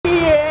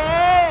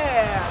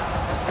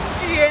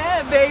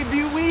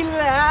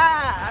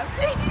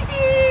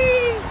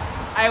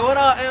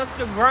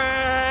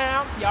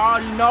Instagram. Y'all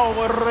already know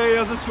what it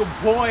is. It's your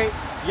boy,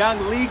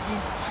 Young Leaky,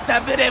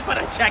 stepping in for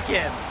the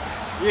check-in.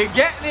 You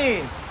get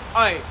me?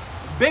 Alright,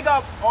 big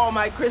up all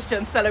my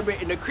Christians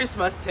celebrating the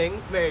Christmas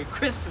thing. Merry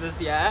Christmas,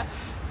 yeah.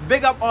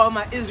 Big up all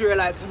my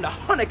Israelites on the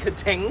Hanukkah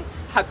thing.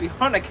 Happy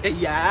Hanukkah,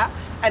 yeah.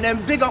 And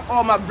then big up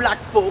all my black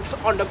folks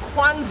on the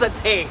Kwanzaa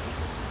thing.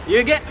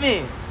 You get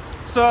me?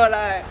 So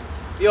like,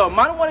 yo,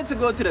 man wanted to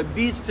go to the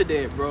beach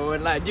today, bro,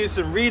 and like do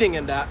some reading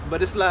and that,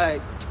 but it's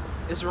like,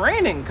 it's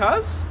raining,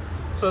 cuz.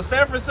 So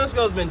San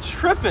Francisco's been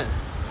tripping.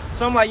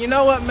 So I'm like, you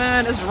know what,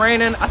 man, it's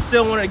raining. I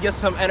still wanted to get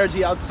some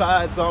energy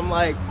outside. So I'm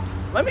like,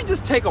 let me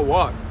just take a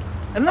walk.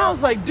 And then I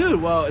was like,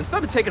 dude, well,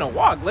 instead of taking a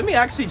walk, let me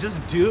actually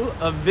just do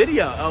a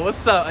video. Oh,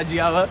 what's up,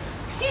 Ajiala?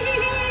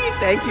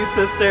 Thank you,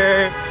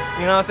 sister.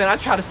 You know what I'm saying? I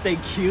try to stay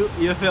cute,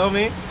 you feel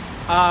me?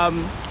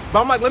 But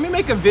I'm like, let me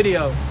make a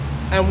video.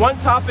 And one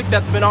topic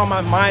that's been on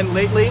my mind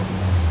lately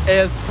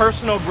is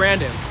personal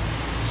branding.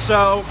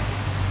 So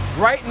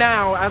right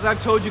now, as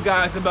I've told you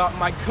guys about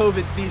my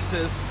COVID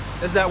thesis,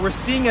 is that we're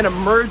seeing an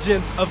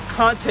emergence of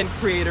content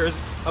creators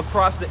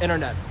across the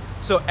internet.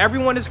 So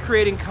everyone is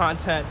creating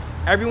content,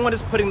 everyone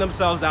is putting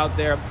themselves out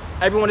there,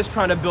 everyone is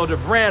trying to build a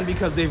brand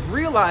because they've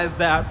realized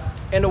that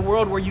in a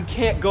world where you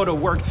can't go to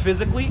work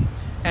physically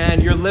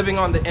and you're living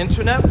on the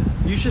internet,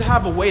 you should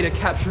have a way to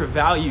capture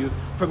value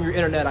from your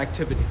internet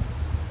activity.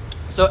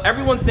 So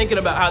everyone's thinking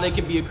about how they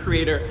can be a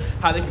creator,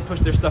 how they can push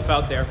their stuff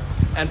out there,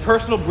 and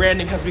personal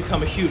branding has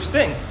become a huge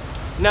thing.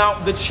 Now,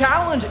 the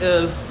challenge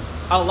is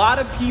a lot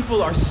of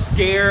people are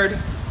scared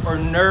or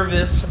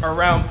nervous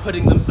around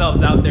putting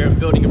themselves out there and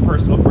building a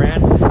personal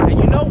brand. And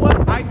you know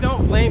what? I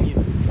don't blame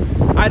you.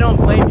 I don't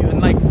blame you.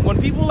 And like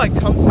when people like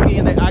come to me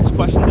and they ask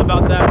questions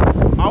about that,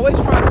 I always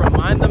try to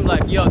remind them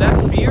like, yo,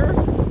 that fear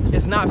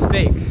is not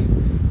fake.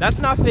 That's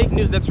not fake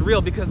news, that's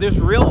real, because there's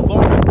real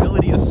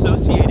vulnerability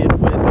associated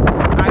with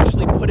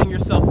actually putting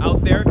yourself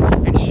out there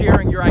and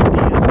sharing your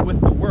ideas with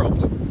the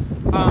world.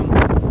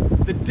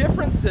 The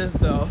difference is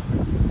though,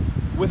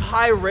 with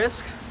high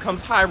risk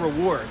comes high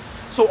reward.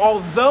 So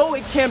although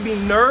it can be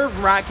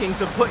nerve-wracking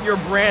to put your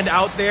brand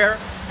out there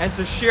and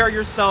to share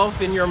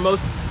yourself in your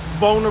most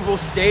vulnerable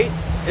state,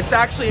 it's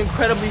actually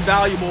incredibly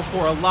valuable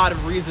for a lot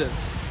of reasons.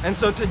 And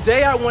so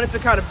today I wanted to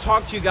kind of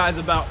talk to you guys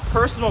about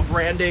personal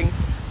branding,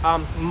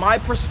 my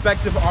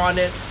perspective on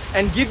it,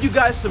 and give you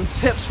guys some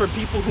tips for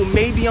people who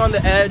may be on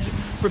the edge,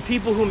 for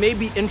people who may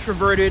be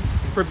introverted,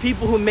 for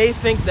people who may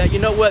think that, you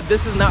know what,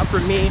 this is not for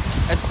me,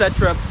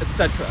 etc.,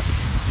 etc.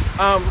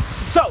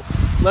 So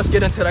let's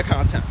get into the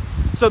content.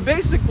 So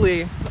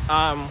basically,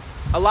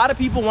 a lot of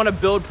people want to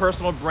build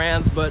personal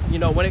brands, but you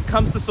know, when it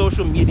comes to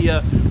social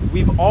media,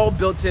 we've all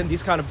built in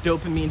these kind of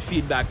dopamine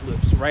feedback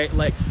loops, right?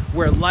 Like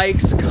where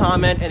likes,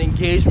 comment, and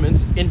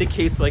engagements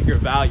indicates like your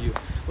value.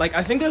 Like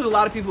I think there's a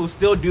lot of people who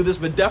still do this,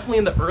 but definitely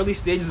in the early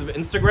stages of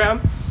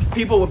Instagram,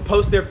 people would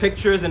post their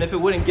pictures, and if it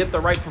wouldn't get the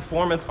right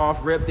performance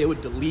off rip, they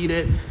would delete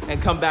it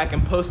and come back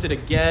and post it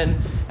again.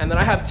 And then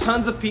I have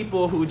tons of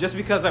people who, just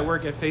because I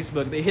work at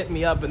Facebook, they hit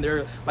me up and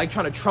they're like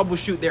trying to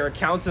troubleshoot their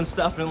accounts and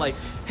stuff, and like,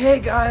 hey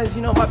guys,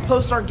 you know, my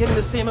posts aren't getting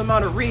the same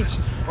amount of reach,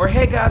 or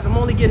hey guys, I'm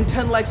only getting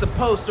 10 likes a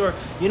post, or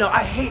you know,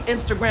 I hate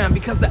Instagram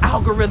because the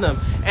algorithm,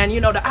 and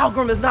you know, the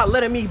algorithm is not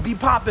letting me be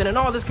popping, and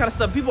all this kind of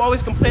stuff. People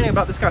always complaining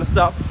about this kind of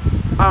stuff.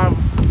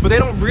 But they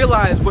don't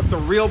realize what the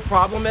real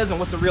problem is and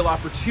what the real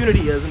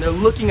opportunity is, and they're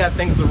looking at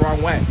things the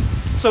wrong way.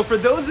 So for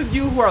those of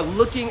you who are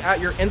looking at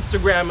your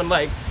Instagram and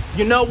like,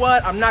 you know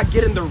what, I'm not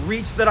getting the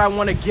reach that I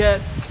want to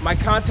get, my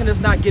content is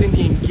not getting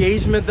the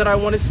engagement that I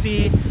want to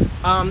see,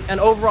 and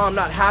overall I'm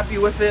not happy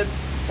with it.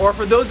 Or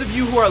for those of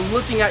you who are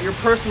looking at your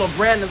personal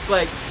brand, it's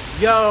like,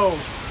 yo,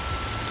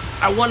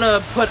 I want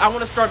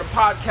to start a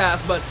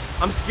podcast, but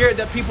I'm scared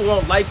that people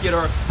won't like it,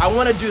 or I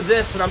want to do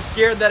this and I'm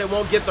scared that it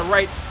won't get the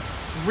right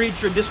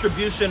reach or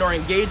distribution or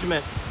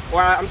engagement,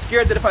 or I'm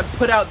scared that if I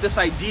put out this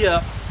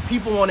idea,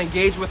 people won't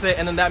engage with it,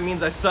 and then that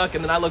means I suck,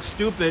 and then I look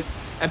stupid,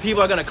 and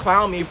people are gonna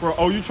clown me for,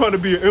 oh, you trying to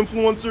be an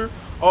influencer?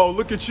 Oh,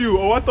 look at you.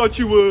 Oh, I thought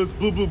you was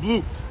blue, blue,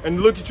 blue.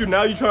 And look at you,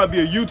 now you trying to be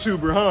a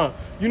YouTuber, huh?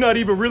 You're not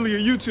even really a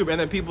YouTuber. And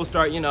then people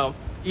start, you know,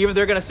 either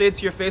they're gonna say it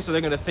to your face or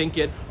they're gonna think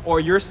it, or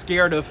you're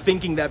scared of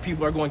thinking that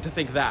people are going to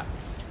think that.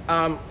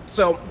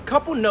 So a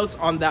couple notes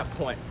on that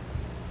point.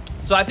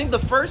 So I think the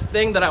first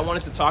thing that I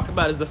wanted to talk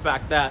about is the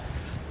fact that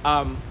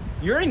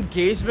your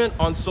engagement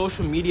on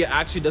social media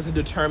actually doesn't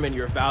determine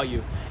your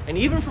value. And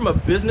even from a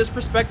business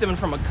perspective and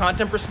from a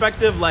content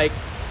perspective, like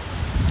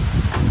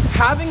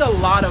having a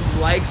lot of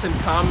likes and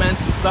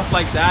comments and stuff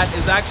like that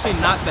is actually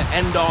not the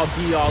end all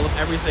be all of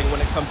everything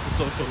when it comes to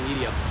social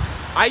media.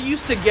 I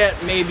used to get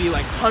maybe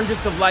like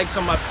hundreds of likes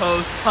on my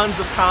posts, tons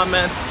of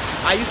comments.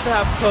 I used to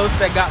have posts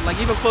that got like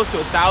even close to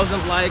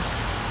 1,000 likes.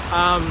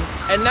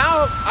 And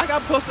now I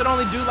got posts that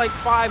only do like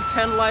 5,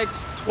 10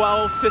 likes,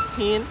 12,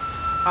 15.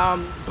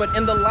 But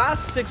in the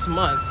last 6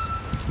 months,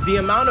 the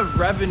amount of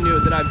revenue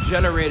that I've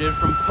generated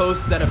from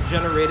posts that have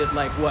generated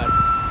like what,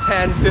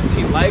 10,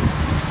 15 likes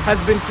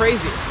has been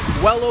crazy,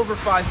 well over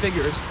 5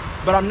 figures,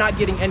 but I'm not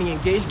getting any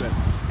engagement.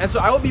 And so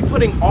I would be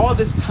putting all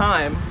this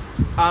time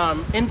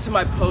into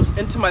my posts,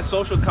 into my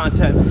social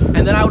content,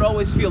 and then I would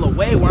always feel a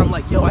way where I'm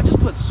like, yo, I just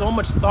put so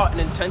much thought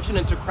and intention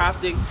into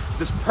crafting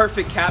this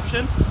perfect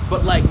caption,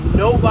 but like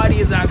nobody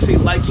is actually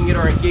liking it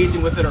or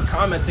engaging with it or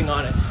commenting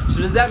on it.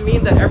 So does that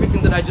mean that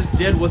everything that I just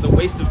did was a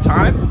waste of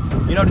time?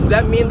 You know, does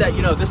that mean that,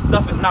 you know, this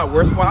stuff is not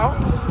worthwhile?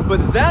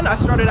 But then I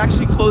started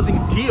actually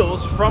closing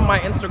deals from my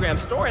Instagram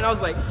story, and I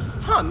was like,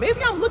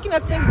 maybe I'm looking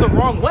at things the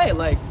wrong way.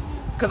 Like,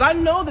 because I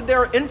know that there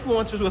are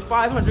influencers with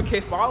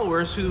 500K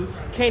followers who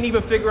can't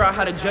even figure out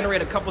how to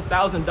generate a couple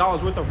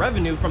 $1,000s worth of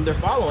revenue from their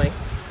following.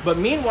 But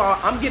meanwhile,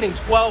 I'm getting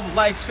 12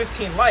 likes,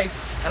 15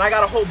 likes, and I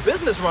got a whole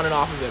business running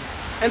off of it.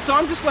 And so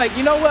I'm just like,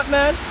 you know what,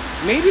 man?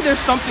 Maybe there's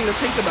something to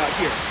think about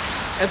here.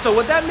 And so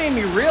what that made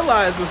me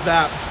realize was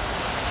that,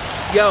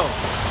 yo,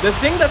 the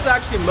thing that's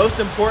actually most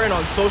important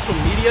on social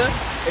media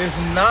is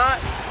not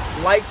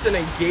likes and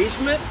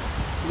engagement.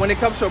 When it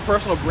comes to a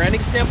personal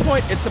branding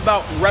standpoint, it's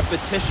about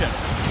repetition.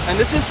 And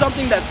this is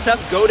something that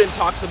Seth Godin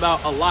talks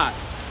about a lot.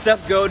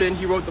 Seth Godin,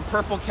 he wrote The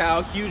Purple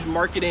Cow, huge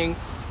marketing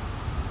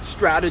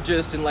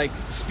strategist and like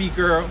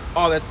speaker,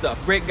 all that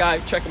stuff. Great guy,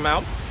 check him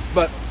out.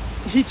 But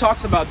he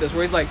talks about this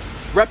where he's like,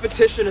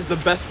 repetition is the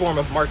best form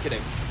of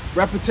marketing.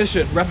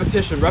 Repetition,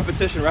 repetition,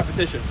 repetition,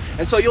 repetition.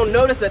 And so you'll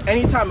notice that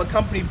anytime a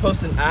company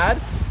posts an ad,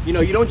 you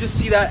know, you don't just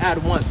see that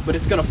ad once, but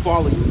it's gonna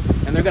follow you.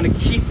 And they're gonna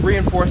keep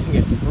reinforcing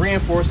it,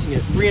 reinforcing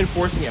it,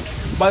 reinforcing it.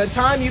 By the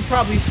time you've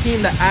probably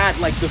seen the ad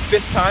like the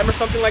 5th time or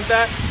something like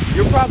that,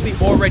 you're probably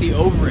already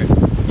over it.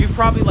 You've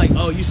probably like,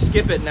 oh, you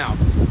skip it now.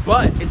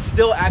 But it's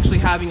still actually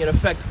having an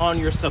effect on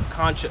your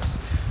subconscious.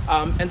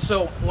 And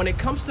so when it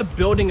comes to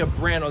building a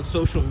brand on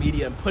social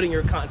media and putting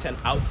your content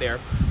out there,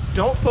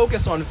 don't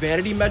focus on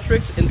vanity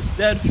metrics.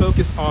 Instead,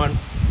 focus on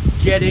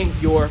getting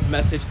your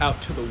message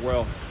out to the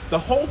world. The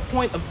whole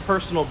point of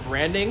personal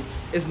branding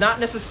is not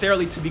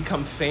necessarily to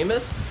become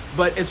famous,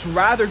 but it's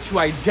rather to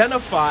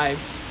identify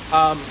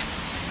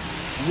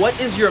what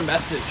is your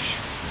message?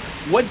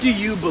 What do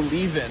you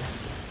believe in?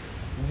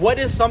 What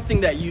is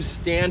something that you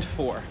stand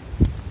for,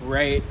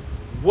 right?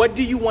 What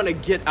do you want to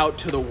get out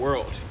to the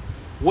world?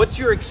 What's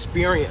your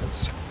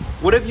experience?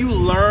 What have you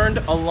learned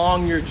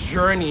along your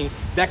journey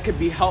that could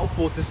be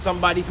helpful to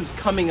somebody who's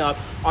coming up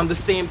on the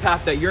same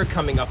path that you're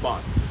coming up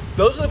on?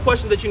 Those are the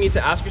questions that you need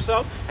to ask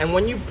yourself. And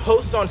when you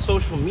post on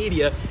social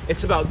media,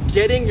 it's about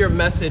getting your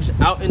message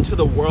out into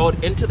the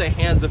world, into the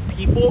hands of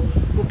people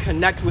who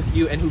connect with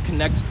you and who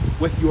connect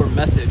with your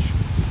message,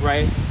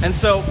 right? And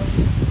so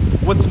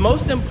what's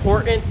most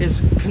important is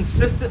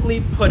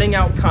consistently putting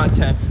out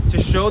content to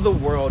show the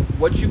world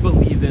what you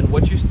believe in,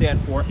 what you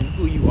stand for, and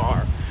who you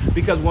are.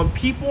 Because when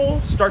people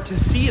start to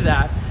see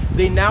that,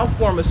 they now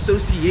form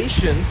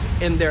associations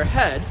in their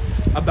head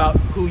about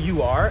who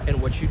you are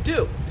and what you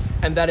do.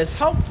 And that is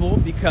helpful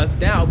because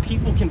now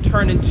people can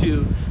turn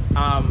into,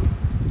 how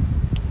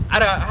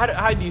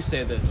do you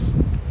say this?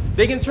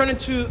 They can turn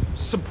into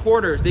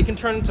supporters, they can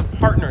turn into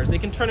partners, they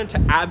can turn into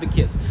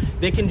advocates,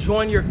 they can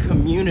join your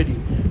community,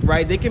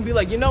 right? They can be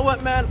like, you know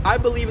what, man, I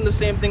believe in the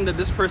same thing that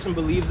this person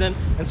believes in,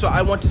 and so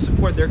I want to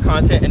support their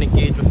content and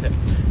engage with it.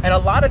 And a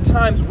lot of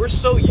times we're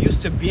so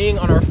used to being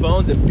on our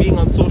phones and being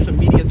on social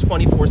media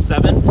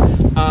 24/7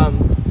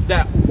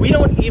 that we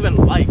don't even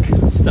like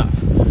stuff.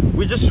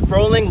 We're just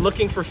scrolling,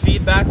 looking for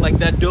feedback, like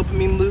that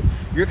dopamine loop.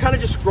 You're kind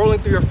of just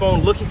scrolling through your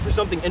phone, looking for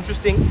something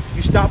interesting.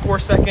 You stop for a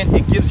second,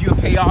 it gives you a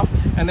payoff,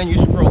 and then you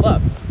scroll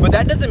up. But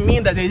that doesn't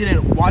mean that they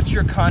didn't watch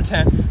your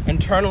content,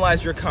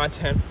 internalize your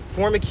content,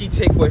 form a key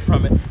takeaway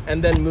from it,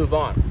 and then move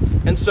on.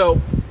 And so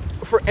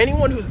for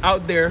anyone who's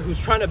out there who's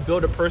trying to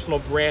build a personal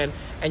brand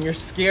and you're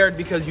scared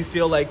because you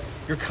feel like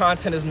your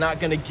content is not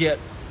gonna get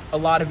a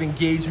lot of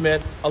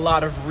engagement, a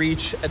lot of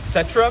reach,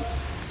 etc.,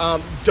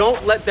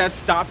 don't let that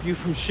stop you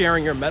from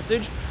sharing your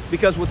message,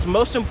 because what's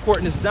most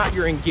important is not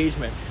your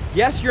engagement.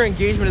 Yes, your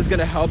engagement is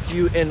gonna help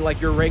you in like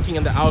your ranking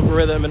in the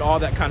algorithm and all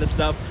that kind of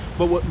stuff,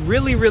 but what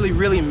really, really,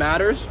 really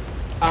matters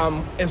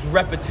is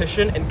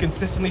repetition and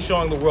consistently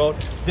showing the world,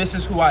 this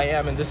is who I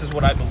am and this is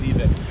what I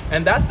believe in.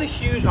 And that's the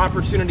huge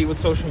opportunity with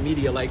social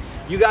media. Like,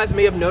 you guys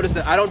may have noticed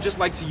that I don't just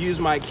like to use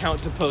my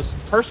account to post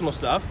personal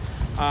stuff,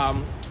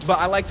 but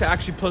I like to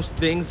actually post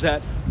things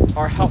that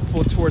are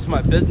helpful towards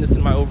my business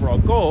and my overall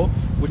goal,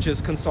 which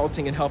is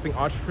consulting and helping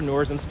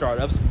entrepreneurs and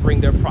startups bring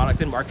their product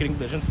and marketing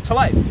visions to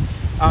life.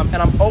 And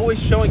I'm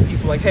always showing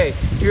people like, hey,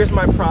 here's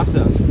my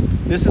process.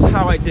 This is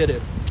how I did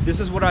it. This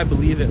is what I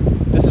believe in.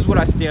 This is what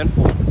I stand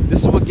for.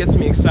 This is what gets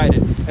me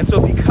excited. And so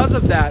because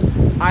of that,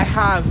 I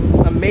have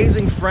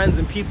amazing friends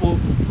and people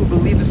who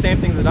believe the same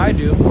things that I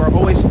do, who are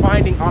always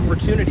finding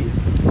opportunities,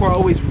 who are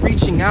always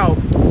reaching out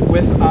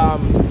with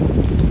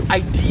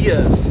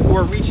ideas, who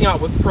are reaching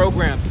out with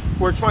programs,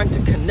 who are trying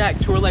to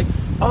connect, who are like,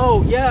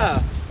 oh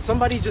yeah,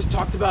 somebody just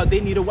talked about they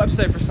need a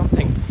website for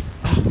something.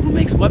 Who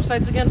makes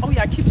websites again? Oh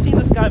yeah, I keep seeing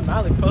this guy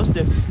Malik post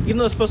it. Even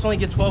though it's supposed to only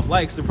get 12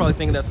 likes, they're probably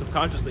thinking that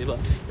subconsciously, but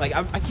like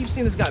I keep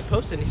seeing this guy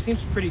post it and he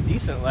seems pretty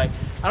decent. Like,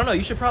 I don't know,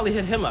 you should probably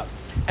hit him up.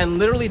 And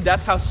literally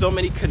that's how so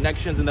many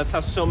connections and that's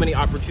how so many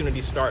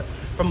opportunities start.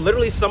 From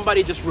literally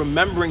somebody just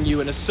remembering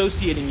you and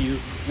associating you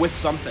with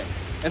something.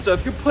 And so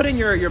if you're putting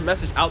your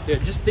message out there,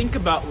 just think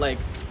about like,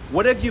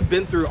 what have you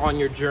been through on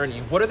your journey?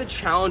 What are the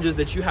challenges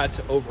that you had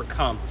to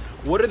overcome?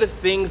 What are the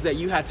things that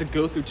you had to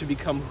go through to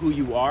become who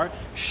you are?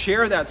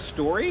 Share that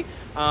story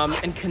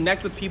and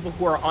connect with people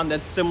who are on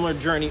that similar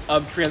journey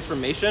of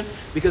transformation,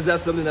 because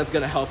that's something that's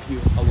gonna help you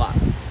a lot.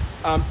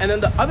 And then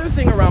the other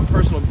thing around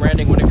personal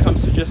branding, when it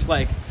comes to just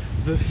like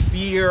the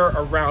fear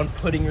around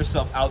putting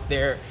yourself out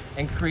there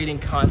and creating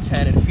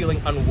content and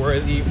feeling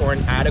unworthy or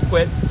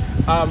inadequate,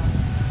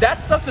 that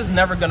stuff is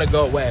never gonna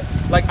go away.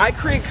 Like, I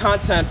create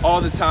content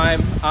all the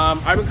time.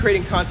 I've been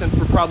creating content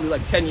for probably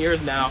like 10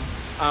 years now,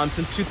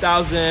 since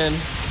 2000.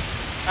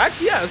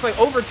 Actually, yeah, it's like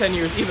over 10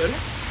 years even.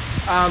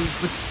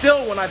 But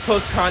still, when I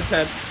post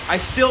content, I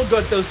still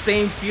get those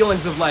same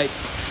feelings of like,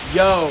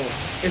 yo,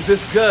 is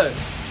this good?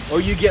 Or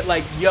you get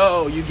like,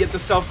 yo, you get the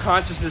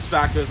self-consciousness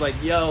factors like,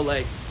 yo,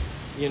 like,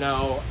 you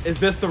know, is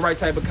this the right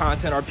type of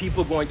content? Are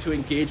people going to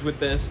engage with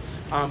this?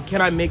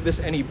 Can I make this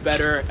any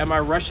better? Am I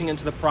rushing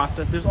into the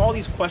process? There's all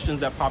these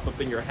questions that pop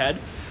up in your head.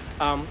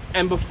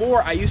 And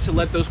before, I used to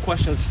let those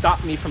questions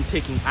stop me from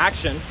taking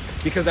action,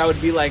 because I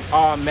would be like,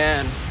 oh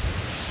man,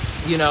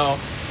 you know,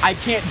 I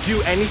can't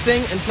do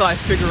anything until I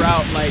figure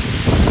out like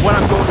what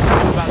I'm going to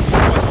do about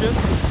these questions.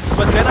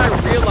 But then I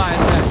realized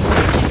that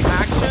taking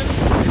action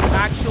is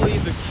actually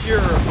the cure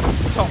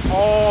to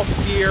all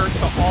fear,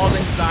 to all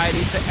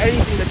anxiety, to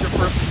anything that you're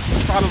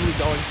probably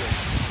going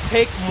through.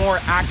 Take more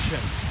action.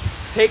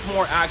 Take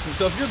more action.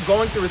 So if you're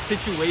going through a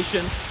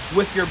situation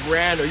with your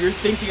brand, or you're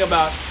thinking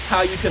about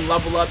how you can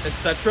level up,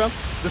 etc.,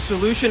 the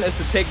solution is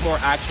to take more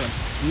action.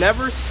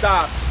 Never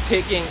stop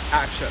taking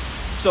action.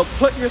 So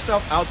put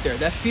yourself out there.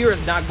 That fear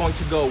is not going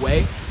to go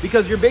away,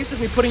 because you're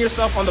basically putting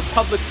yourself on the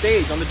public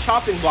stage, on the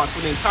chopping block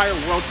for the entire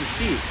world to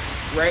see,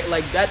 right?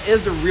 Like, that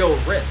is a real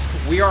risk.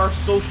 We are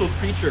social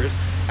creatures.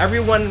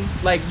 Everyone,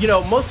 like, you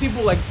know, most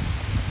people, like,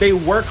 they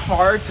work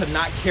hard to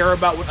not care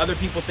about what other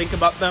people think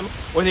about them,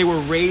 or they were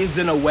raised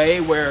in a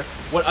way where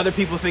what other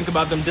people think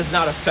about them does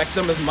not affect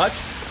them as much.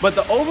 But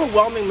the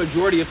overwhelming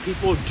majority of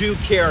people do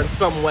care in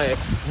some way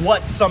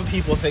what some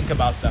people think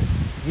about them.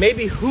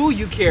 Maybe who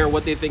you care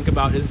what they think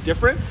about is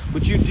different,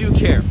 but you do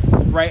care,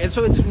 right? And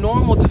so it's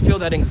normal to feel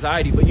that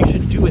anxiety, but you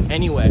should do it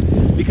anyway.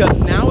 Because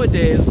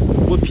nowadays,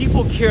 what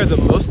people care the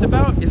most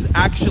about is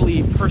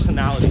actually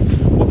personality.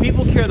 What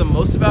people care the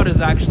most about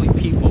is actually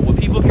people. What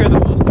people care the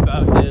most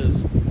about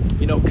is,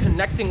 you know,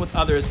 connecting with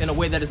others in a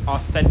way that is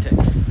authentic.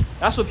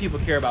 That's what people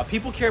care about.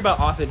 People care about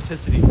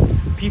authenticity.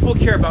 People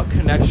care about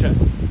connection.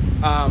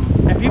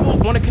 And people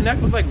want to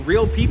connect with like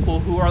real people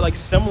who are like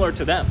similar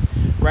to them,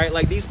 right?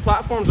 Like, these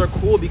platforms are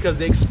cool because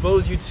they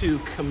expose you to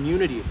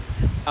community.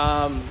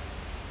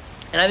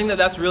 And I think that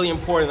that's really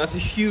important. That's a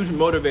huge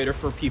motivator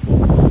for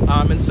people.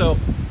 And so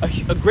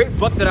a great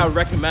book that I would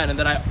recommend, and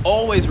that I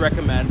always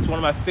recommend, it's one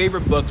of my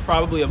favorite books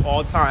probably of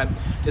all time,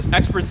 is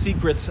Expert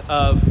Secrets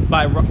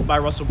by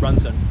Russell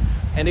Brunson.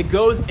 And it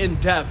goes in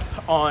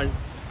depth on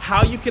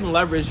how you can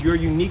leverage your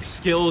unique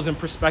skills and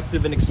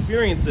perspective and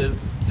experiences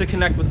to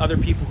connect with other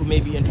people who may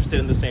be interested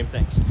in the same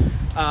things.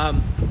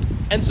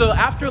 And so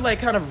after like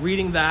kind of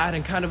reading that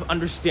and kind of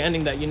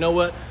understanding that, you know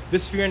what,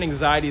 this fear and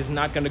anxiety is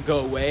not gonna go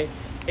away,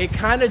 it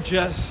kind of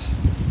just,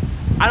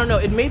 I don't know,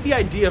 it made the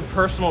idea of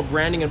personal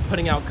branding and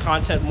putting out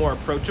content more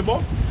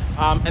approachable.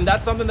 And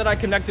that's something that I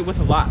connected with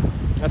a lot.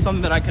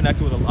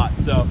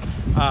 So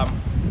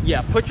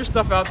yeah, put your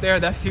stuff out there.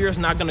 That fear is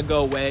not gonna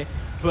go away,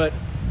 but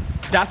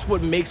that's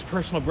what makes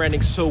personal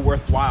branding so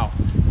worthwhile.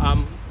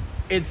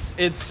 It's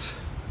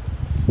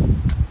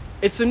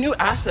a new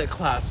asset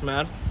class,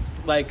 man.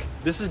 Like,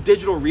 this is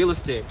digital real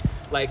estate.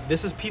 Like,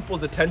 this is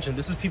people's attention.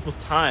 This is people's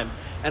time.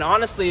 And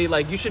honestly,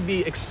 like, you should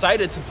be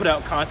excited to put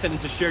out content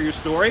and to share your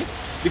story,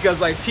 because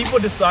like, people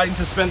deciding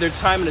to spend their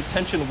time and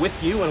attention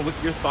with you and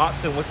with your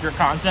thoughts and with your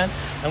content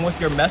and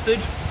with your message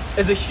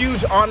is a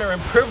huge honor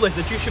and privilege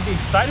that you should be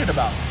excited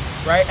about,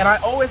 right? And I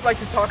always like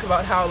to talk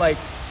about how, like,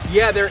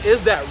 yeah, there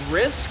is that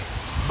risk,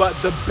 but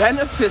the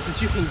benefits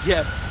that you can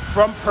get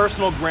from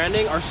personal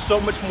branding are so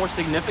much more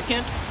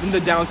significant than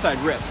the downside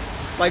risk.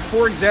 Like,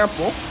 for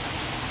example,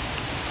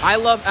 I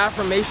love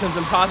affirmations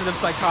and positive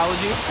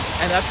psychology,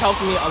 and that's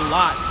helped me a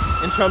lot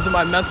in terms of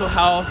my mental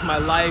health, my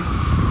life,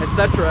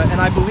 etc.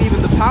 And I believe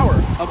in the power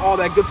of all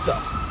that good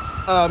stuff.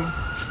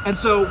 And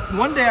so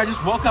one day I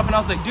just woke up and I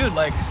was like, dude,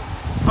 like,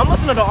 I'm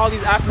listening to all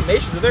these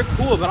affirmations, and they're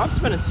cool, but I'm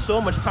spending so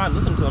much time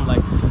listening to them.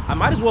 Like, I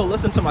might as well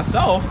listen to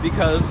myself,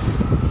 because,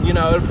 you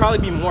know, it would probably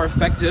be more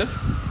effective.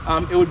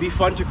 It would be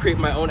fun to create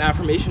my own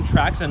affirmation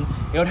tracks, and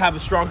it would have a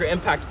stronger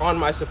impact on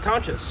my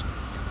subconscious.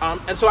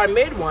 And so I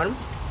made one,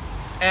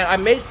 and I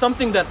made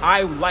something that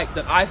I liked,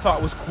 that I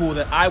thought was cool,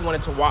 that I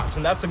wanted to watch.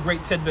 And that's a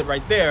great tidbit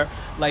right there.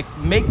 Like,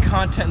 make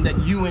content that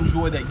you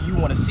enjoy, that you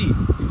want to see.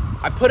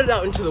 I put it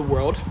out into the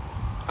world.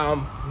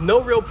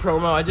 No real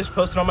promo. I just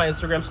posted on my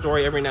Instagram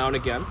story every now and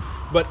again.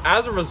 But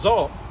as a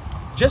result,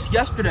 just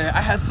yesterday,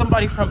 I had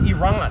somebody from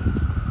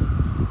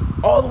Iran,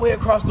 all the way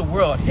across the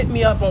world, hit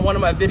me up on one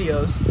of my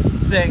videos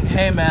saying,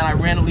 hey man, I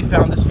randomly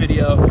found this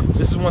video.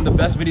 This is one of the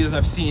best videos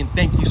I've seen.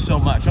 Thank you so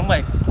much. I'm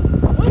like,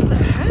 what the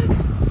heck?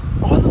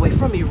 All the way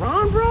from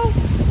Iran, bro,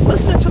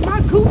 listening to my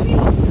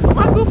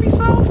goofy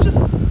self,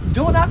 just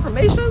doing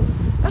affirmations.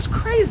 That's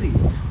crazy.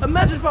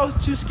 Imagine if I was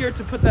too scared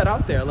to put that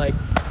out there. Like,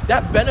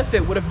 that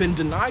benefit would have been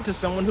denied to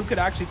someone who could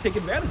actually take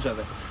advantage of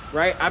it,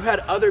 right? I've had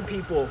other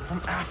people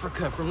from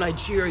Africa, from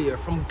Nigeria,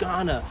 from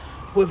Ghana,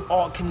 who have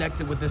all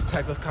connected with this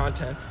type of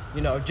content,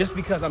 you know, just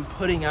because I'm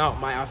putting out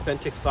my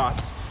authentic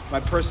thoughts, my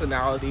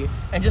personality,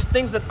 and just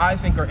things that I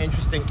think are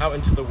interesting out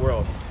into the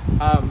world.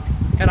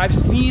 And I've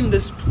seen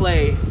this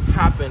play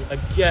happen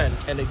again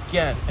and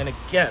again and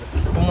again.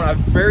 From when I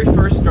very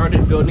first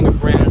started building a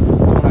brand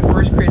to when I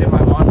first created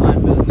my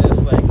online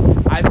business, like,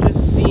 I've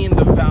just seen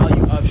the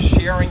value of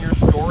sharing your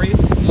story,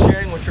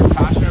 sharing what you're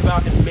passionate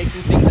about, and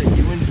making things that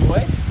you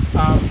enjoy.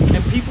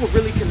 And people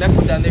really connect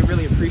with that, and they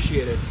really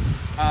appreciate it.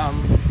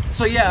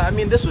 So yeah, I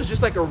mean, this was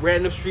just like a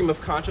random stream of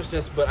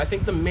consciousness, but I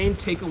think the main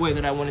takeaway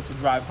that I wanted to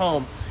drive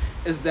home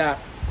is that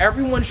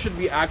everyone should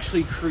be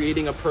actually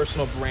creating a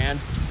personal brand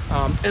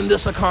in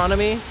this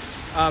economy.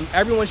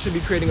 Everyone should be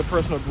creating a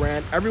personal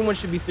brand. Everyone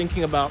should be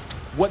thinking about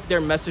what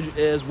their message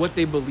is, what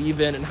they believe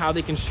in, and how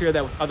they can share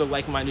that with other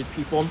like-minded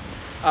people.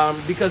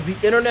 Because the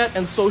internet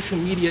and social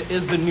media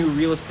is the new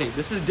real estate.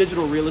 This is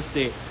digital real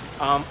estate.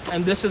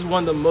 And this is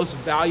one of the most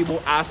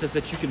valuable assets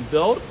that you can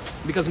build,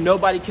 because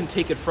nobody can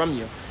take it from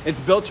you. It's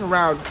built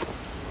around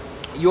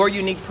your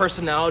unique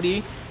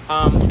personality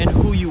and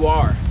who you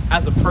are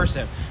as a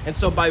person. And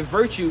so by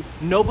virtue,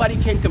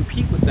 nobody can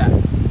compete with that,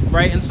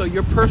 right? And so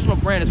your personal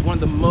brand is one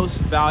of the most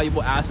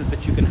valuable assets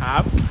that you can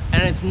have.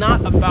 And it's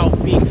not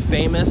about being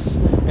famous.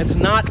 It's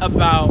not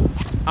about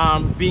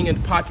being a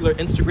popular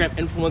Instagram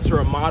influencer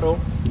or model.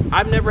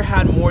 I've never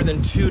had more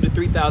than 2,000 to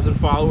 3,000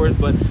 followers,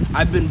 but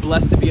I've been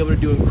blessed to be able to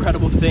do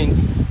incredible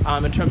things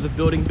in terms of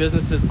building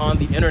businesses on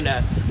the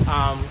internet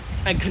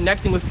and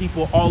connecting with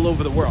people all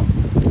over the world.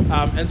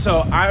 And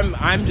so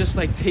I'm just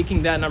like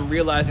taking that, and I'm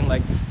realizing,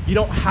 like, you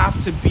don't have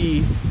to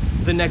be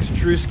the next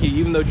Drewski,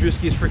 even though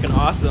Drewski is freaking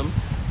awesome,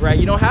 right?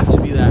 You don't have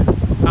to be that.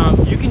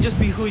 You can just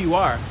be who you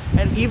are.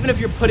 And even if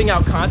you're putting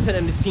out content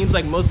and it seems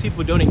like most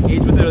people don't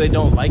engage with it or they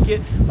don't like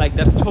it, like,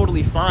 that's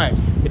totally fine.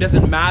 It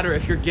doesn't matter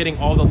if you're getting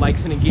all the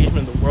likes and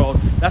engagement in the world.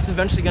 That's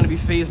eventually going to be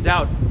phased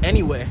out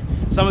anyway.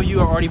 Some of you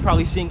are already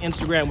probably seeing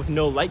Instagram with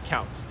no like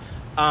counts.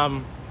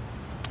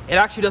 It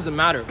actually doesn't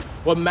matter.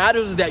 What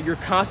matters is that you're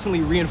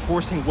constantly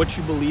reinforcing what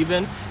you believe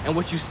in and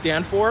what you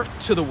stand for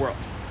to the world.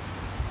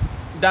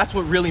 That's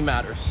what really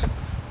matters.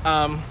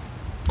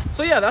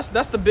 So yeah,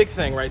 that's the big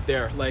thing right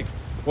there. Like,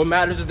 what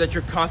matters is that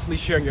you're constantly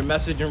sharing your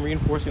message and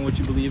reinforcing what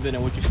you believe in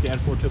and what you stand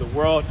for to the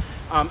world.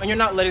 And you're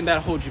not letting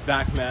that hold you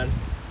back, man.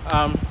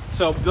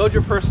 So build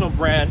your personal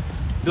brand,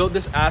 build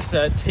this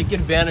asset, take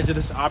advantage of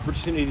this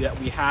opportunity that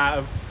we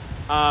have.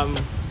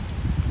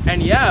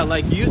 And yeah,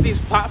 like, use these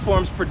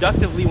platforms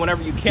productively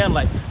whenever you can.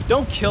 Like,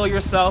 don't kill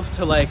yourself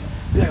to like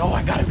be like, oh,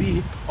 I gotta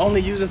be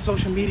only using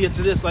social media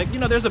to this. Like, you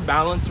know, there's a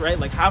balance, right?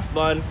 Like, have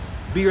fun,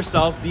 be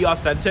yourself, be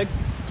authentic.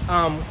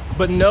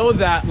 But know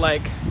that,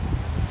 like,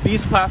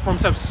 these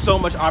platforms have so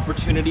much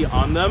opportunity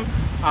on them,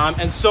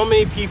 and so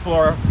many people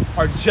are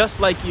just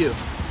like you.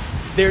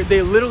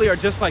 They literally are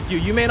just like you.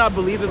 You may not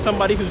believe that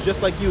somebody who's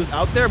just like you is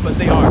out there, but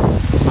they are.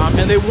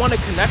 And they want to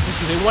connect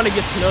with you. They want to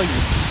get to know you.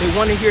 They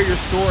want to hear your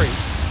story,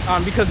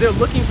 because they're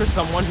looking for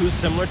someone who's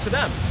similar to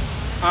them.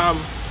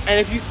 And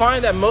if you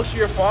find that most of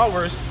your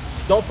followers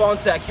don't fall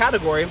into that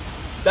category,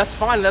 that's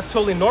fine. That's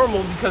totally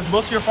normal, because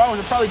most of your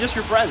followers are probably just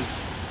your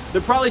friends.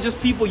 They're probably just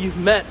people you've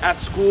met at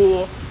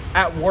school,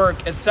 at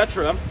work,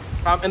 etc.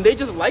 And they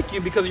just like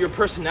you because of your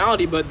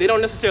personality, but they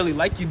don't necessarily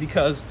like you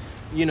because,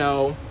 you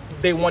know,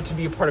 they want to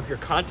be a part of your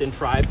content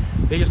tribe.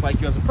 They just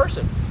like you as a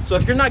person. So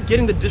if you're not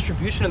getting the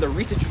distribution and the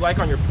reach that you like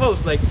on your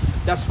posts, like,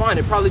 that's fine.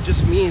 It probably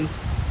just means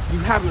you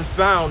haven't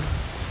found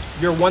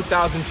your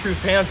 1,000 true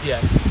fans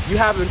yet. You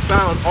haven't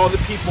found all the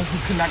people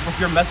who connect with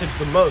your message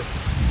the most.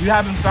 You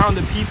haven't found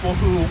the people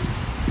who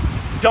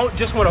don't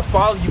just want to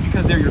follow you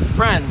because they're your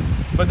friend,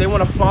 but they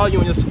want to follow you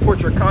and to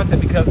support your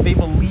content because they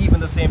believe in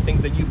the same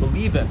things that you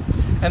believe in.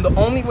 And the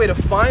only way to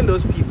find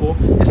those people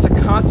is to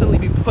constantly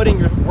be putting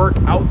your work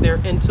out there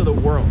into the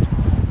world.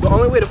 The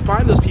only way to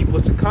find those people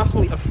is to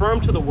constantly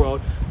affirm to the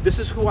world, this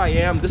is who I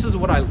am, this is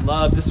what I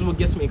love, this is what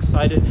gets me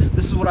excited,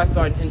 this is what I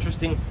find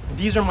interesting,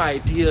 these are my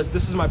ideas,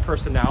 this is my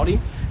personality.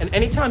 And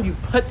anytime you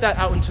put that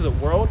out into the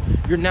world,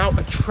 you're now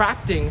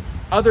attracting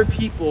other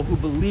people who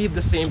believe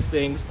the same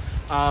things,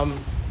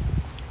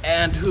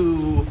 and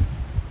who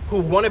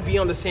want to be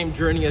on the same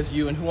journey as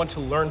you, and who want to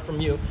learn from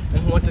you, and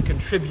who want to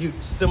contribute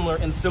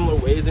in similar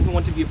ways, and who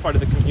want to be a part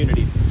of the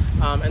community.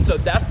 And so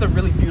that's the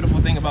really beautiful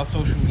thing about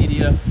social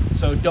media.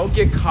 So don't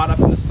get caught up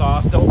in the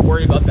sauce. Don't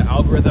worry about the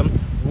algorithm.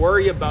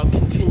 Worry about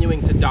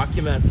continuing to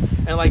document.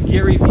 And like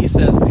Gary Vee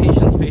says,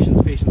 patience,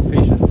 patience, patience,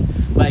 patience.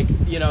 Like,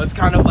 you know, it's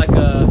kind of like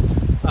a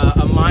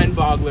mind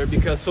boggler,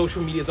 because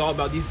social media is all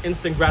about these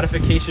instant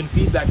gratification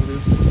feedback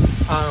loops.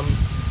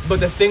 But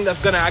the thing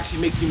that's going to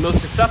actually make you most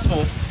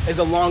successful is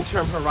a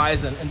long-term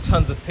horizon and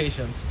tons of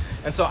patience.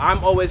 And so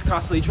I'm always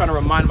constantly trying to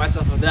remind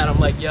myself of that. I'm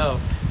like, yo,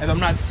 if I'm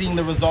not seeing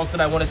the results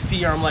that I want to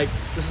see, or I'm like,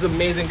 this is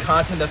amazing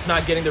content that's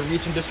not getting the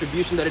reach and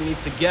distribution that it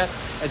needs to get,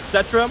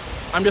 etc.,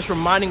 I'm just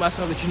reminding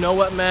myself that, you know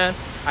what, man,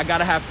 I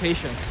gotta have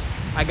patience.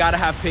 I gotta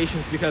have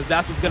patience, because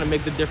that's what's gonna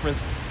make the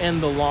difference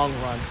in the long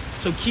run.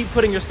 So keep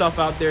putting yourself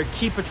out there,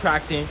 keep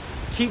attracting,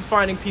 keep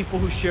finding people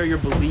who share your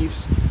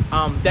beliefs.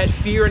 That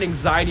fear and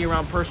anxiety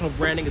around personal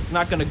branding, it's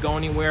not gonna go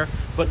anywhere,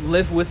 but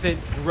live with it,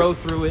 grow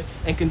through it,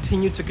 and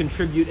continue to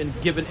contribute and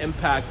give an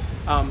impact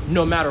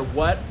no matter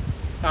what.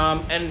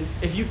 And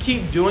if you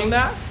keep doing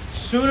that,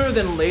 sooner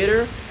than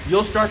later,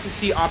 you'll start to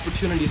see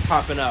opportunities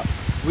popping up.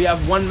 We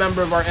have one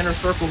member of our inner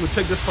circle who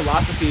took this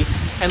philosophy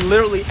and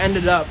literally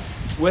ended up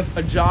with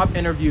a job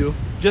interview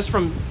just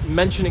from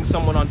mentioning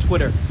someone on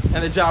Twitter,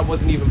 and the job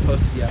wasn't even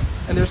posted yet.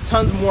 And there's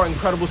tons more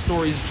incredible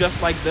stories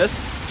just like this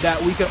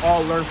that we can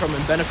all learn from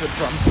and benefit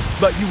from.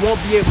 But you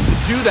won't be able to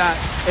do that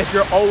if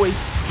you're always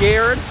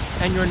scared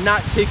and you're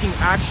not taking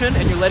action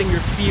and you're letting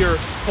your fear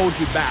hold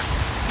you back.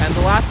 And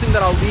the last thing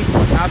that I'll leave you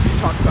with after we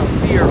talk about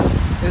fear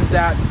is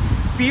that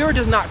fear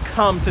does not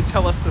come to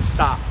tell us to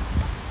stop.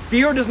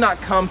 Fear does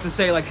not come to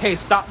say like, hey,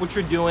 stop what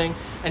you're doing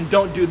and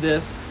don't do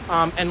this,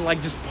 and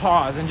like just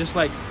pause and just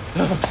like,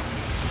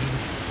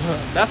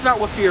 that's not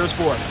what fear is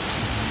for.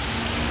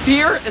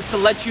 Fear is to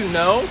let you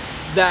know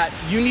that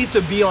you need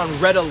to be on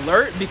red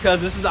alert, because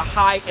this is a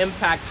high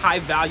impact, high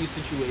value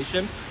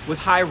situation with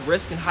high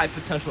risk and high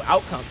potential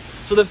outcomes.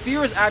 So the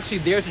fear is actually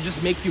there to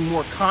just make you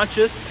more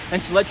conscious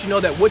and to let you know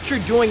that what you're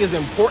doing is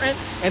important,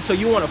 and so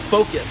you want to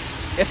focus.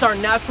 It's our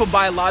natural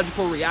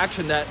biological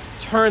reaction that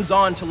turns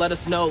on to let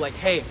us know like,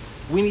 hey,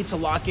 we need to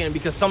lock in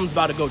because something's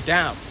about to go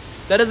down.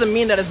 That doesn't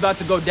mean that it's about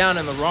to go down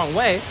in the wrong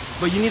way,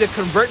 but you need to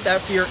convert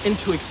that fear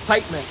into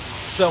excitement.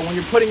 So when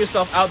you're putting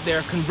yourself out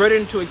there, convert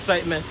it into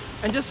excitement,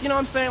 and just, you know what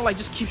I'm saying, like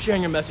just keep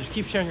sharing your message,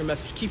 keep sharing your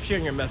message, keep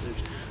sharing your message.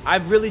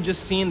 I've really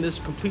just seen this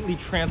completely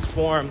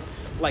transform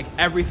like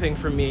everything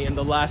for me in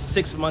the last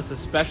 6 months,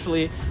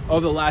 especially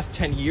over the last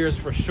 10 years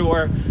for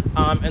sure.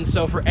 And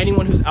so for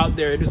anyone who's out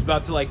there who's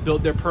about to like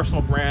build their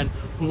personal brand,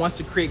 who wants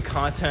to create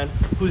content,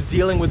 who's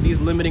dealing with these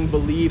limiting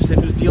beliefs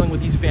and who's dealing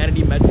with these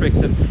vanity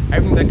metrics and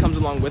everything that comes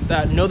along with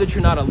that, know that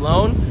you're not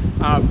alone,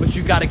 but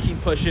you gotta keep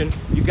pushing,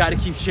 you gotta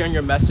keep sharing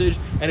your message.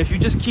 And if you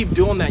just keep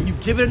doing that, you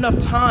give it enough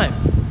time,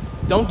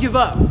 don't give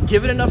up,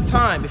 give it enough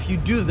time. If you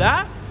do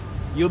that,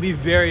 you'll be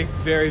very,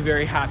 very,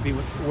 very happy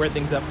with where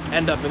things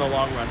end up in the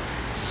long run.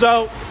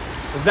 So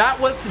that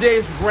was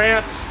today's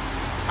rant.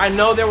 I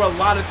know there were a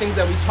lot of things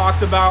that we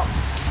talked about.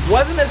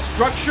 Wasn't as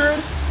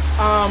structured,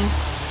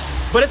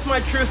 but it's my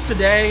truth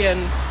today.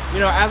 And you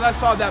know, as I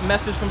saw that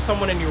message from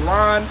someone in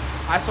Iran,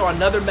 I saw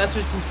another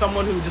message from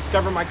someone who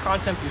discovered my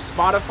content through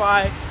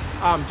Spotify,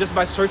 just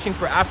by searching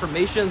for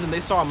affirmations, and they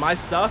saw my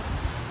stuff,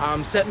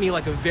 sent me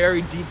like a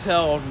very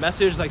detailed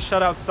message, like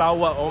shout out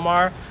Salwa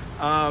Omar,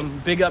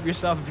 big up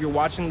yourself if you're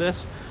watching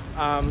this.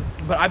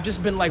 But I've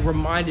just been like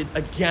reminded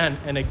again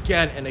and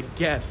again and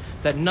again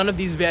that none of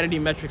these vanity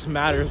metrics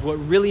matters. What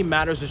really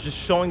matters is just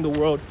showing the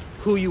world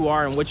who you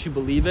are and what you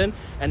believe in,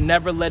 and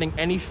never letting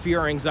any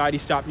fear or anxiety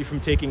stop you from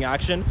taking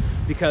action,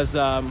 because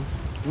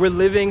we're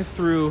living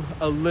through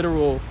a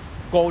literal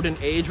golden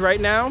age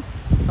right now.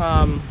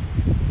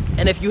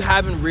 And if you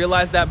haven't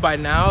realized that by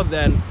now,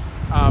 then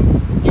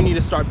you need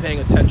to start paying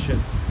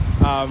attention.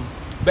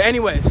 But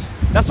anyways,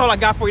 that's all I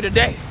got for you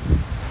today.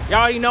 Y'all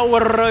already know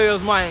what it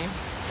is, man.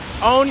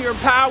 Own your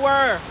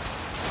power.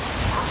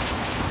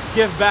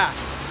 Give back.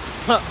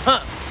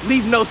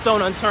 Leave no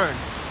stone unturned.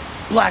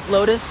 Black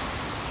Lotus.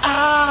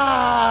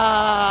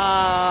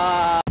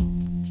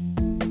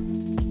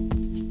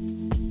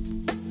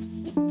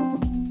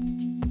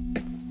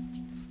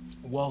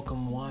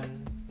 Welcome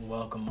one,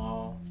 welcome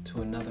all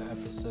to another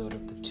episode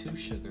of the Two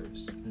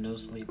Sugars No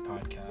Sleep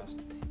podcast.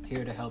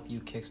 Here to help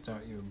you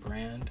kickstart your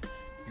brand,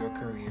 your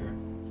career,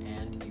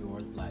 and your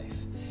life.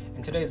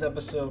 In today's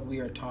episode, we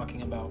are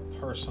talking about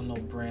personal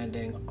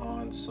branding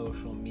on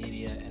social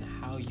media and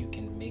how you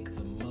can make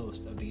the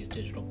most of these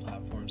digital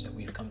platforms that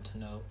we've come to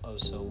know oh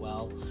so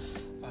well.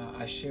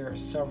 I share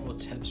several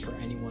tips for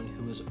anyone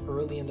who is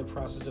early in the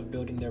process of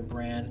building their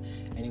brand,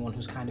 anyone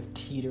who's kind of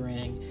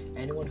teetering,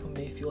 anyone who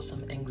may feel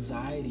some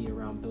anxiety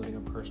around building a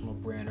personal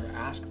brand, or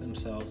ask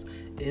themselves,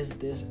 is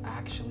this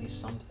actually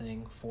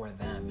something for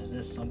them? Is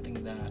this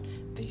something that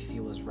they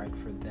feel is right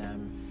for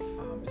them?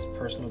 Is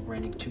personal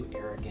branding too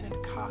arrogant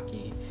and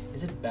cocky?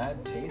 Is it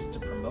bad taste to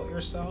promote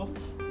yourself?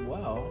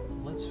 Well,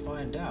 let's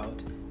find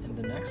out in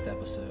the next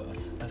episode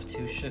of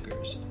Two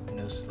Sugars,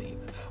 No Sleep.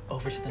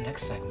 Over to the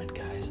next segment,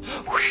 guys.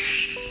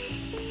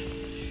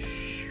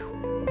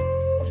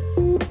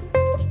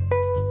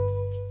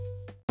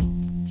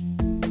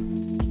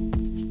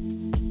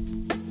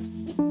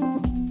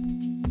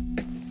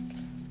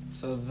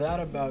 So that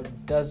about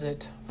does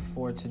it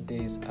for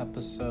today's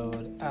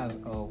episode. As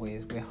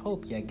always, we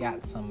hope you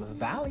got some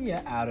value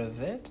out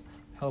of it.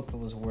 hope it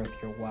was worth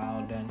your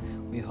while,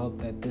 and we hope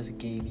that this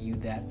gave you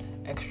that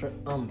extra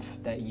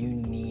oomph that you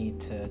need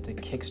to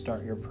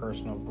kickstart your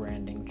personal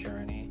branding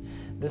journey.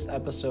 This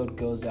episode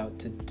goes out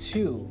to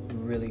two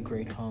really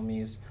great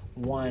homies.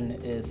 One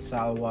is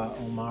Salwa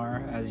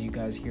Omar. As you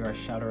guys hear, I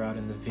shout her out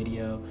in the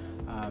video.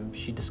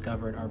 She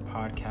discovered our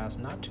podcast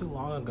not too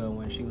long ago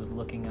when she was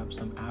looking up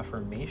some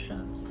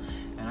affirmations.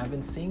 And I've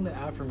been seeing the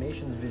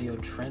affirmations video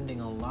trending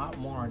a lot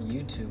more on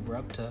YouTube. We're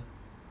up to,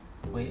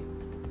 wait,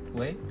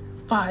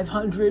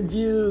 500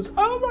 views.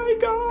 Oh my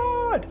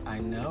God. I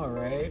know,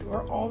 right?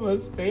 We're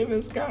almost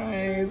famous,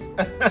 guys.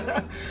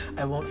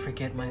 I won't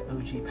forget my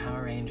OG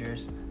Power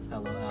Rangers.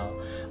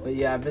 LOL. But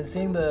yeah, I've been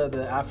seeing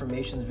the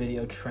affirmations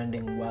video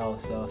trending well.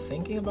 So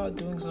thinking about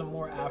doing some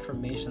more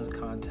affirmations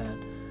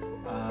content.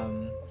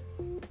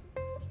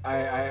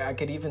 I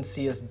could even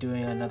see us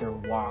doing another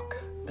walk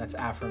that's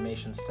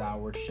affirmation style,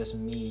 where it's just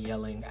me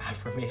yelling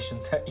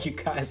affirmations at you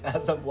guys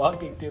as I'm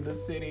walking through the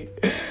city.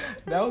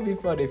 That would be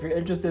fun. If you're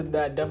interested in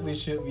that, definitely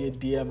shoot me a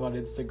DM on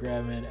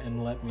Instagram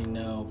and let me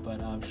know. But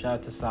shout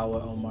out to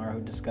Salwa Omar,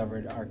 who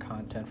discovered our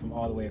content from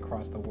all the way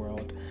across the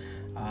world.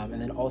 And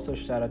then also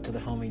shout out to the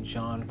homie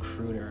John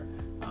Kruder.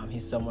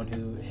 He's someone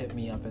who hit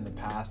me up in the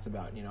past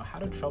about, how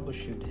to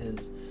troubleshoot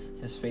his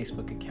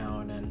Facebook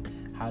account and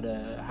how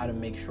to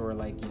make sure,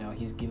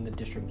 he's getting the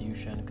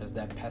distribution, because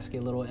that pesky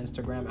little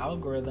Instagram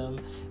algorithm,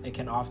 it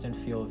can often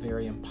feel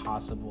very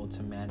impossible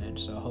to manage.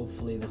 So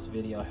hopefully this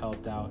video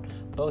helped out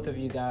both of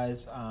you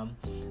guys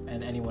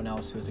and anyone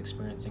else who is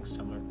experiencing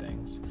similar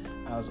things.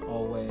 As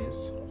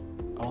always,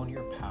 own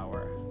your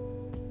power,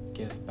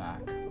 give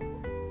back,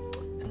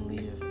 and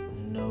leave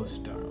no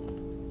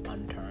stone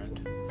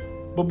unturned.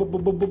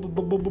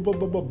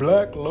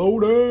 Black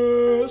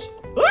Lotus.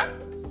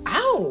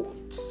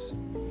 Out.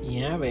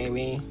 Yeah,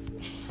 baby.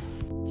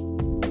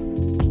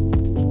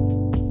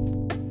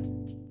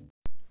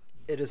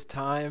 It is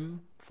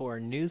time for a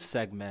new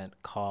segment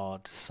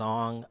called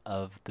Song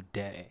of the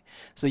Day.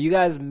 So you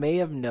guys may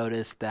have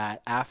noticed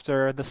that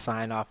after the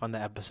sign off on the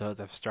episodes,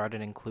 I've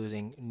started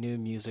including new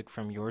music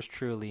from yours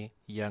truly,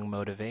 Young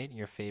Motivate,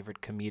 your favorite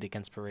comedic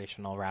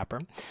inspirational rapper.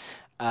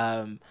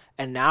 And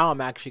now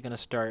I'm actually going to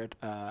start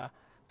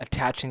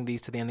attaching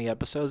these to the end of the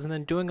episodes and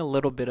then doing a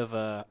little bit of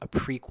a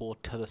prequel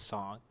to the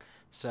song.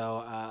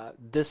 So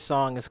this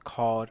song is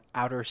called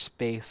Outer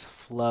Space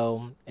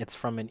Flow. It's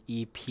from an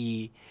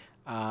EP,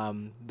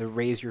 the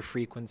Raise Your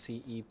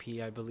Frequency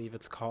EP, I believe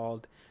it's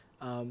called.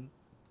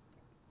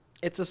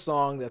 It's a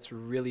song that's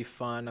really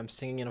fun. I'm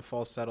singing in a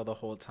falsetto the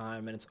whole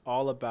time, and it's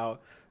all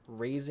about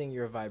raising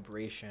your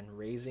vibration,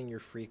 raising your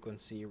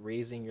frequency,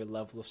 raising your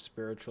level of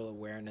spiritual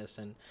awareness,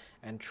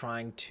 and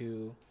trying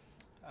to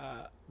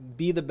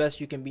be the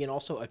best you can be, and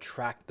also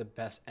attract the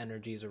best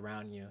energies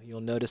around you. You'll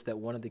notice that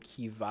one of the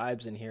key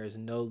vibes in here is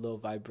no low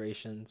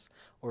vibrations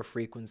or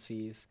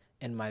frequencies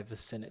in my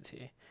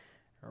vicinity,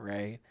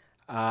 right?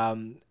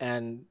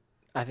 And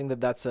I think that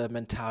that's a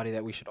mentality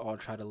that we should all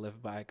try to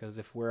live by, because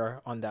if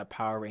we're on that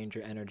Power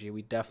Ranger energy,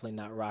 we definitely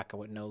not rocking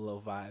with no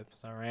low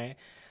vibes, all right?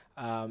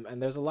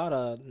 And there's a lot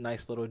of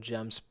nice little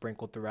gems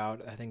sprinkled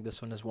throughout. I think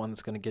this one is one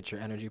that's going to get your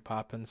energy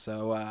popping.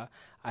 So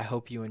I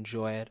hope you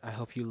enjoy it. I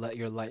hope you let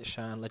your light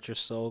shine, let your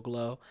soul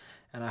glow.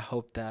 And I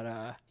hope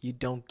that you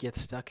don't get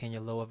stuck in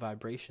your lower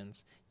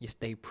vibrations. You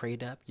stay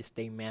prayed up, you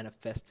stay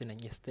manifesting,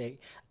 and you stay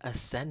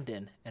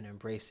ascending and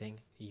embracing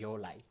your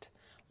light.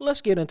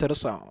 Let's get into the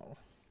song.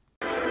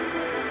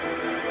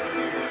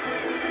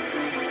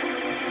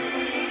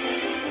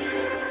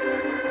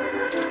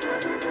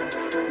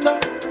 No.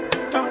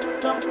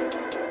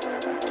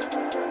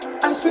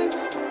 Out of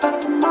space, out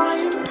of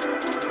mind.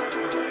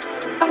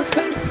 Out of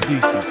space,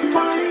 out of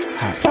mind.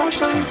 Star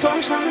shine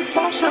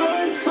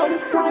so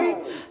bright.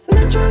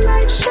 Let your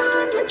light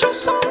shine, let your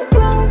soul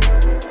glow.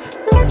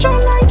 Let your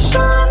light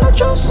shine, let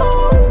your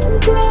soul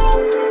glow.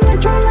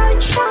 Let your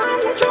light shine,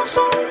 let your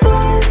soul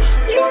glow.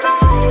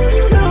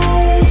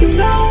 You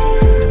know.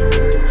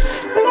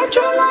 Let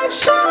your light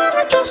shine,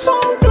 let your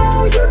soul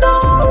glow. You know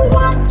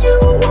what you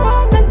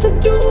are meant to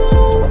do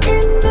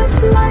in this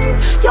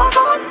life. Your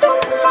heart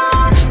don't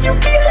lie, you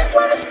feel it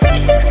when it's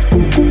beating.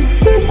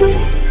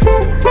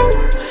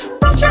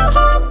 That's your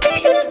heart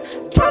beating,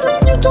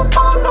 telling you to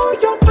follow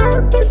your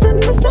purpose and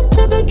listen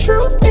to the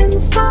truth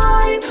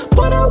inside.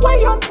 Put away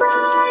your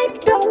pride,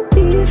 don't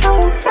be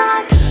held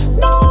back.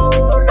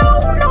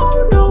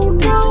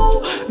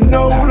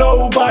 No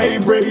low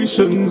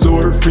vibrations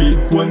or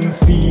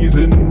frequencies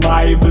in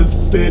my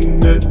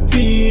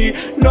vicinity.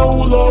 No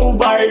low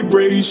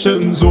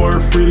vibrations or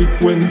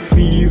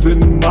frequencies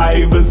in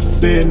my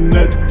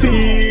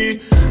vicinity.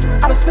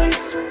 Out of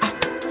space,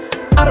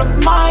 out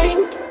of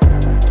mind.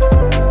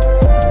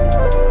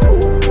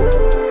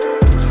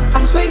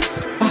 Out of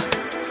space,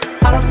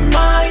 out of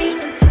mind.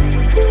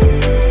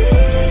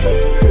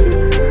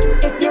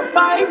 If you're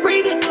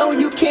vibrating low,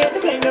 you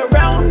can't hang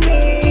around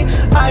me.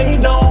 I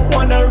don't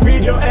wanna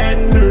read your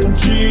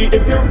energy.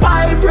 If you're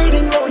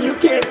vibrating low, you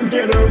can't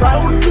get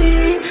around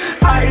me.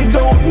 I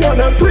don't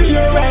wanna pre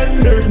your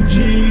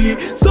energy.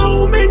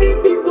 So many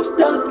people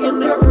stuck in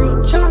their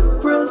root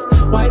chakras.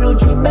 Why don't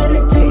you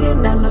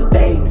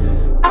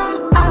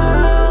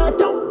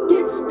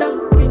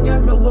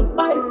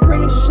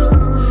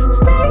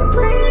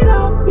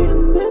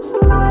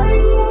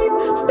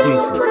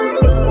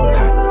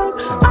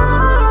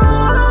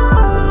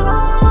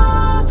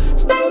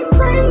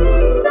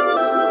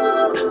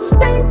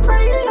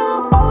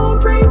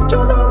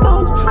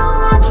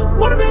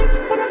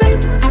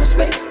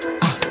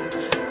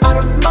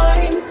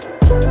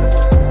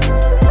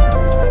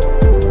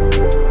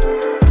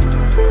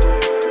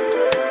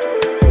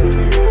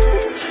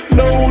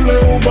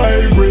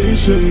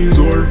vibrations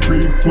or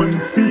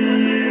frequencies.